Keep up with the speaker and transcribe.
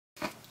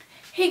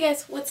Hey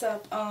guys, what's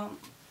up?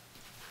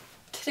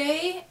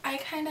 Today I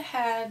kind of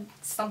had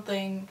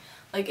something,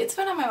 like, it's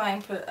been on my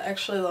mind for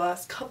actually the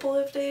last couple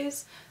of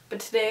days, but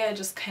today I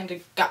just kind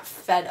of got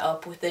fed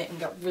up with it and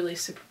got really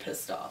super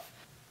pissed off.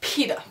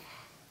 PETA.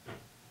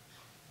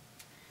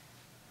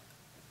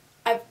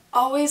 I've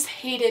always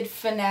hated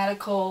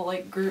fanatical,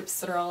 like,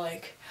 groups that are all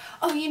like,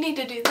 oh, you need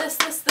to do this,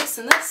 this, this,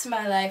 and this in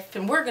my life,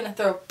 and we're gonna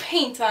throw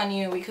paint on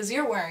you because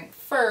you're wearing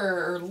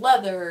fur or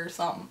leather or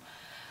something.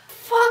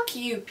 Fuck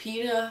you,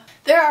 PETA.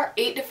 There are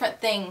 8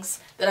 different things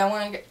that I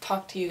want to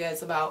talk to you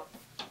guys about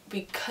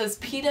because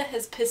PETA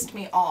has pissed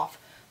me off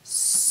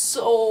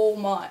so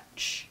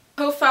much.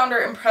 Co-founder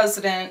and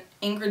president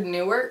Ingrid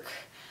Newark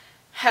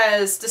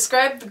has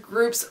described the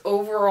group's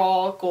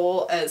overall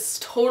goal as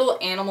total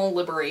animal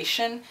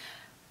liberation,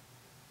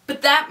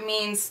 but that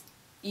means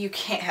you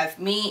can't have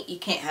meat, you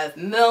can't have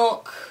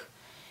milk,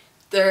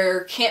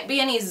 there can't be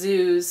any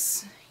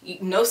zoos,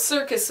 no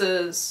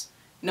circuses,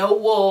 no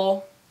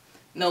wool,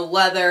 no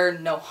leather,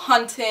 no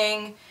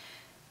hunting,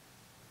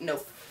 no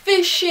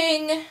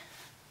fishing,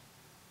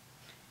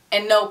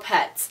 and no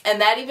pets. And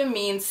that even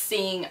means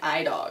seeing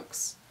eye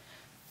dogs.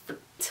 For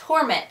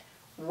torment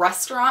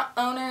restaurant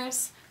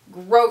owners,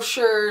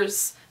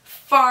 grocers,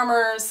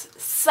 farmers,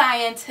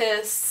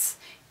 scientists,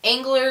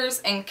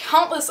 anglers, and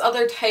countless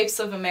other types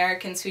of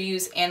Americans who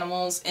use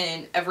animals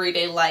in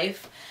everyday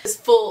life is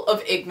full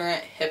of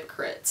ignorant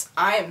hypocrites.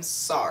 I am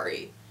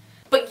sorry.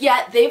 But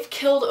yet, they've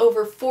killed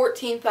over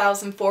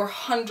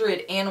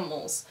 14,400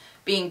 animals,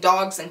 being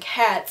dogs and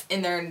cats,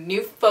 in their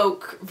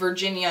Norfolk,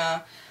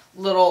 Virginia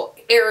little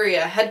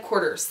area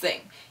headquarters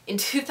thing. In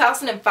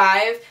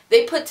 2005,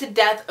 they put to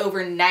death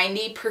over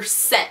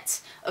 90%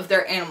 of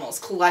their animals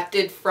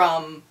collected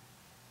from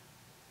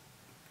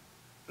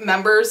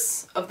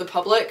members of the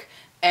public,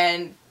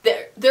 and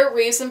their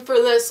reason for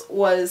this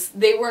was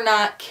they were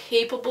not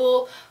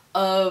capable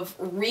of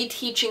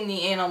reteaching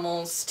the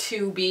animals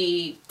to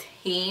be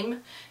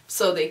tame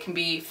so they can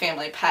be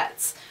family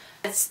pets.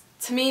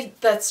 To me,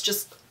 that's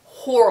just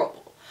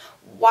horrible.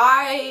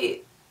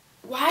 Why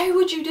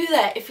would you do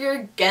that? If you're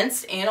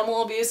against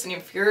animal abuse and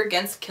if you're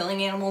against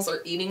killing animals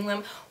or eating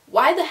them,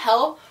 why the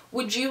hell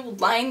would you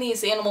line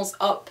these animals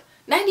up?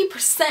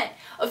 90%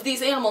 of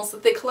these animals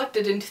that they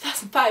collected in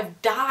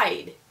 2005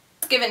 died.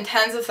 Given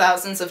tens of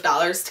thousands of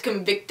dollars to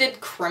convicted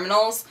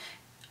criminals,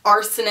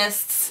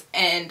 arsonists,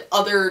 and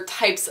other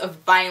types of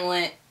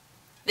violent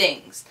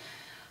things.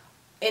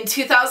 In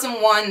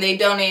 2001, they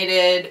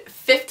donated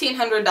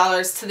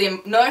 $1,500 to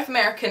the North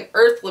American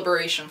Earth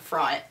Liberation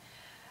Front,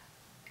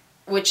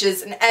 which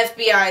is an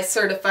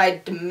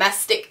FBI-certified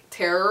domestic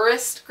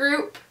terrorist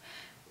group.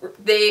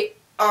 They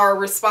are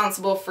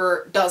responsible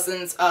for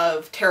dozens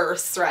of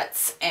terrorist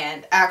threats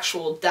and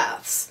actual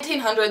deaths. In the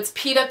 1900s,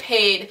 PETA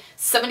paid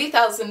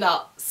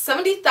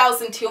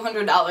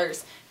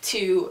 $70,200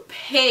 to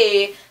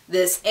pay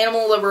this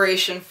Animal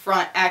Liberation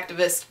Front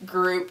activist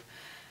group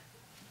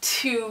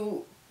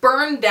to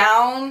burn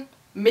down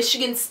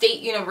Michigan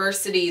State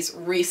University's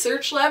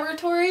research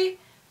laboratory.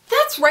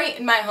 That's right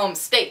in my home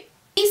state.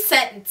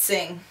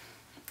 Sentencing.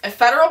 A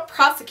federal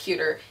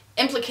prosecutor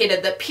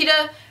implicated that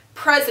PETA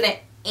president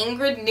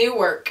Ingrid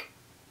Newark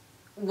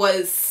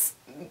was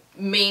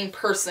main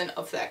person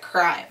of that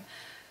crime.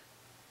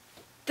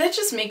 That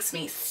just makes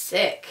me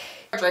sick.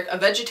 A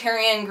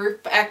vegetarian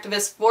group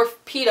activist for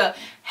PETA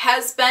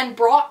has been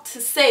brought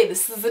to say,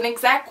 this is an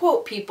exact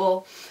quote,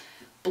 people,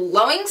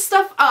 blowing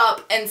stuff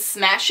up and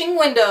smashing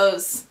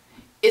windows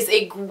is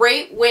a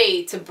great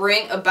way to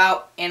bring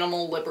about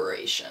animal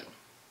liberation.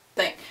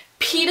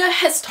 PETA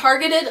has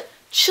targeted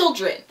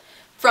children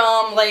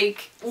from,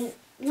 like,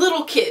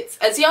 little kids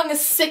as young as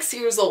 6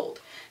 years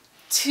old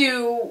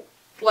to,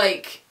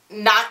 like,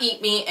 not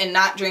eat meat and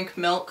not drink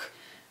milk.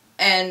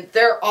 And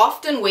they're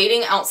often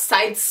waiting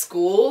outside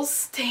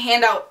schools to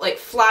hand out, like,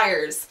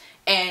 flyers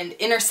and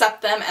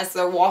intercept them as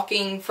they're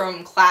walking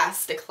from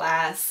class to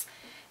class.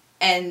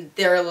 And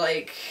they're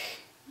like,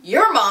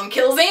 your mom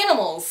kills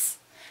animals.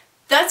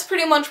 That's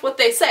pretty much what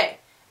they say.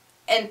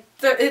 And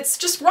it's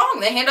just wrong.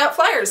 They hand out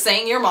flyers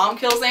saying your mom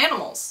kills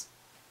animals.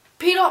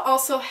 PETA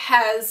also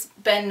has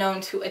been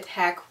known to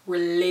attack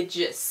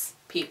religious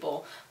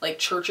people, like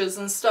churches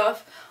and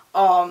stuff.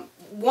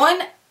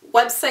 One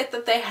website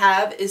that they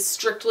have is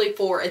strictly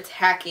for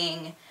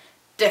attacking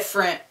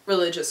different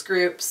religious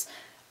groups.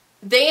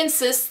 They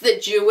insist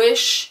that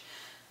Jewish,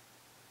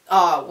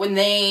 when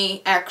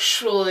they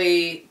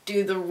actually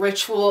do the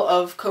ritual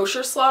of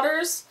kosher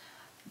slaughters,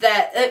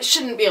 that it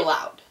shouldn't be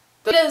allowed.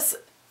 PETA's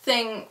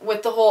thing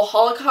with the whole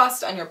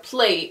Holocaust on your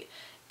plate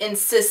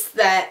insists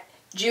that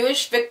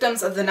Jewish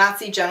victims of the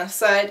Nazi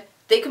genocide,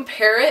 they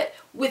compare it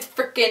with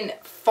frickin'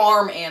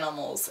 farm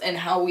animals and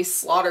how we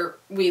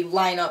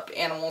line up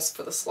animals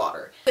for the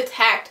slaughter.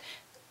 Attacked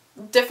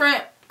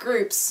different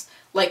groups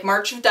like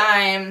March of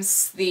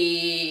Dimes,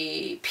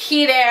 the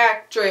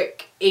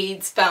Pediatric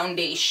AIDS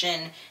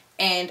Foundation,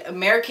 and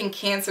American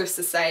Cancer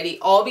Society,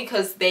 all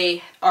because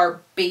they are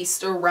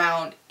based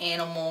around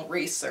animal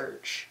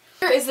research.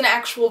 Here is an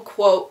actual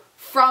quote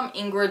from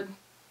Ingrid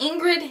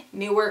Ingrid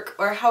Newark,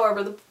 or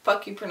however the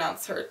fuck you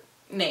pronounce her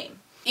name.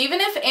 Even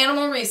if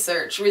animal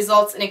research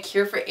results in a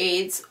cure for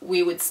AIDS,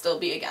 we would still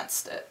be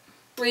against it.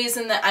 The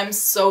reason that I'm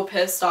so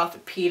pissed off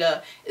at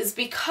PETA is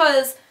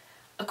because,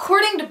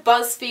 according to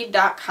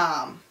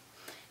BuzzFeed.com,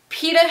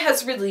 PETA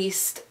has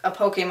released a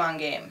Pokemon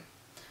game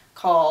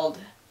called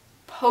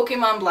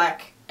Pokemon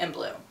Black and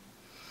Blue.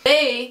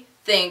 They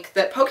think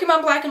that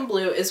Pokemon Black and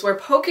Blue is where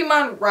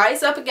Pokemon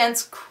rise up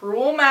against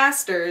cruel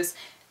masters,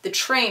 the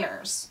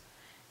trainers,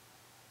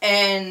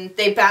 and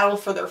they battle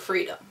for their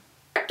freedom.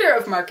 Director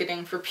of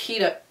marketing for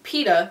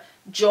PETA,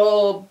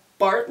 Joel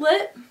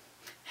Bartlett,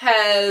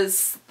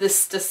 has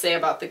this to say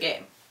about the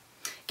game.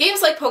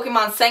 Games like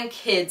Pokemon send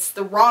kids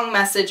the wrong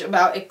message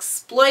about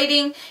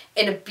exploiting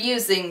and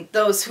abusing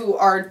those who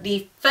are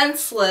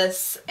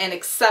defenseless and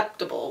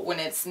acceptable when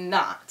it's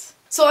not.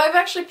 So I've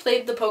actually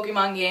played the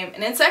Pokemon game,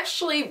 and it's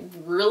actually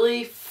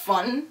really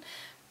fun.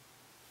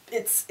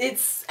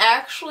 It's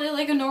actually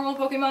like a normal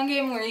Pokemon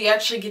game where you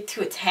actually get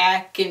to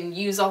attack and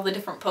use all the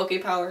different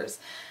Poke powers,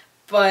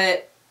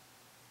 but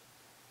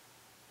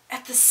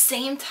at the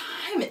same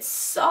time it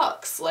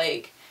sucks.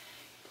 Like,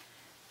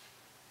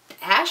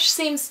 Ash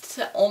seems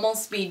to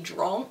almost be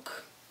drunk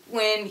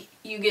when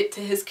you get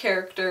to his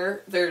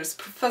character. There's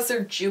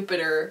Professor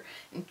Jupiter,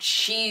 and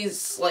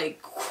she's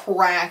like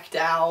cracked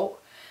out,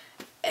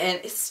 and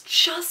it's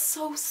just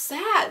so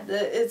sad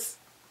that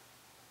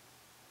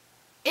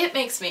it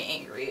makes me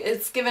angry.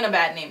 It's given a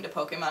bad name to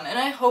Pokemon, and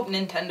I hope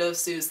Nintendo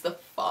sues the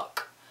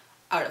fuck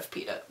out of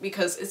PETA,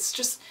 because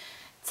it's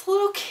a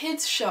little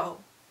kids show.